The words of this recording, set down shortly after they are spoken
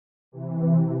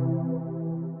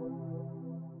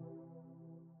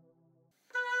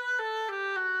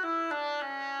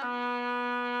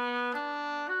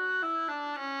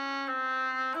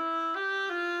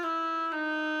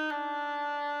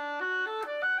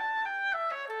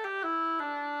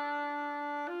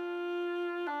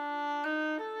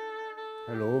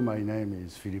Hello, my name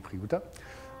is Philippe Rigoutat.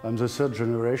 I'm the third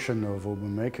generation of oboe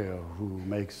maker who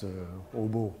makes the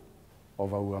oboe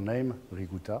of our name,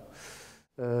 Rigoutat.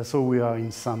 So we are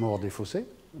in Saint-Maur-des-Fossés,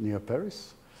 near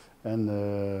Paris. And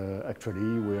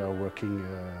actually we are working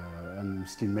and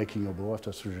still making oboe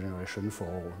after three generations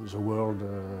for the world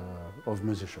of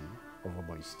musicians, of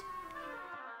oboists.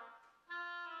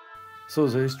 So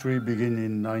the history began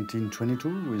in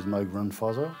 1922 with my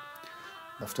grandfather,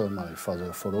 after my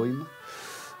father followed him.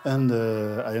 And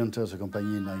I entered the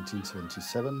company in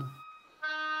 1977.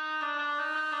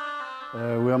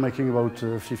 We are making about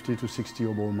 50 to 60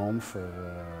 oboe a month,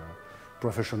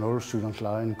 professional, student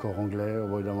line, cor anglais,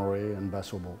 oboe d'amore, and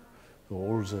bass oboe. So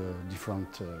all the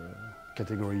different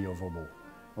category of oboe,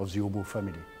 of the oboe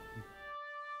family.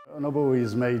 An oboe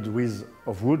is made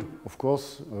of wood, of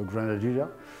course, grenadilla,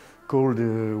 called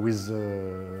with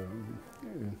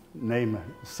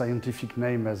scientific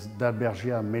name as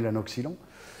Dalbergia melanoxylon.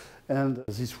 And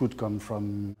this wood comes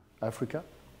from Africa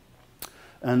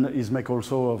and is made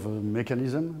also of a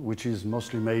mechanism which is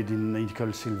mostly made in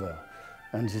nickel silver.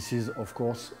 And this is, of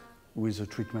course, with the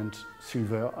treatment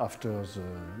silver after the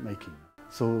making.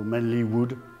 So mainly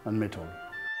wood and metal.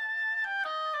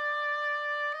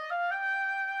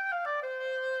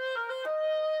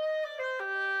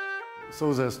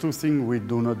 So there's two things we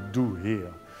do not do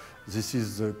here. This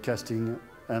is the casting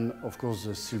and, of course,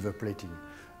 the silver plating.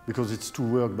 Because it's to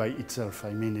work by itself.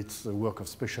 I mean, it's the work of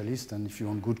specialists, and if you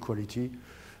want good quality,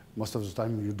 most of the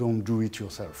time you don't do it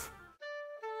yourself.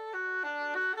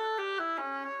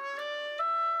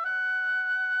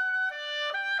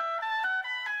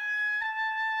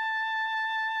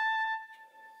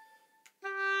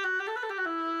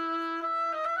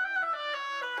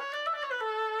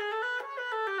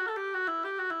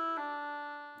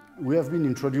 We have been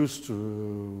introduced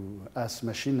to Haas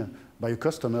machine by a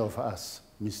customer of Haas,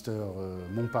 Mr.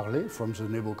 Montparler from the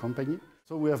Nebo company.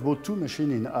 So we have bought two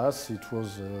machines in Haas. It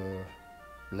was a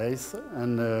lathe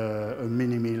and a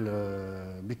mini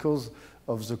mill. Because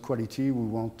of the quality, we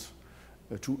want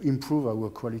to improve our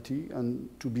quality and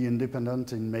to be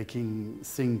independent in making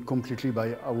things completely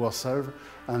by ourselves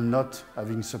and not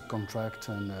having subcontract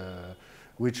and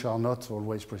which are not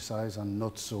always precise and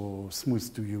not so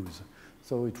smooth to use.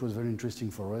 So it was very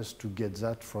interesting for us to get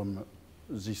that from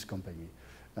this company.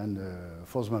 And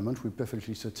for the moment, we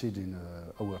perfectly succeed in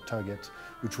our target,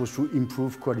 which was to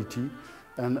improve quality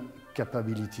and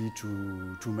capability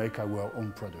to make our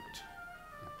own product.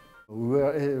 We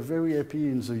were very happy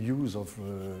in the use of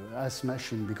Haas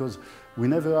machine because we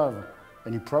never have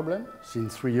any problem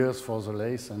since 3 years for the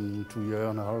lathe and 2.5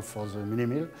 years for the mini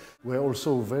mill. We're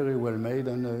also very well made,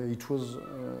 and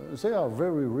they are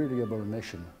very reliable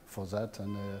machine for that,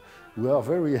 and we are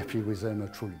very happy with them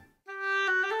truly.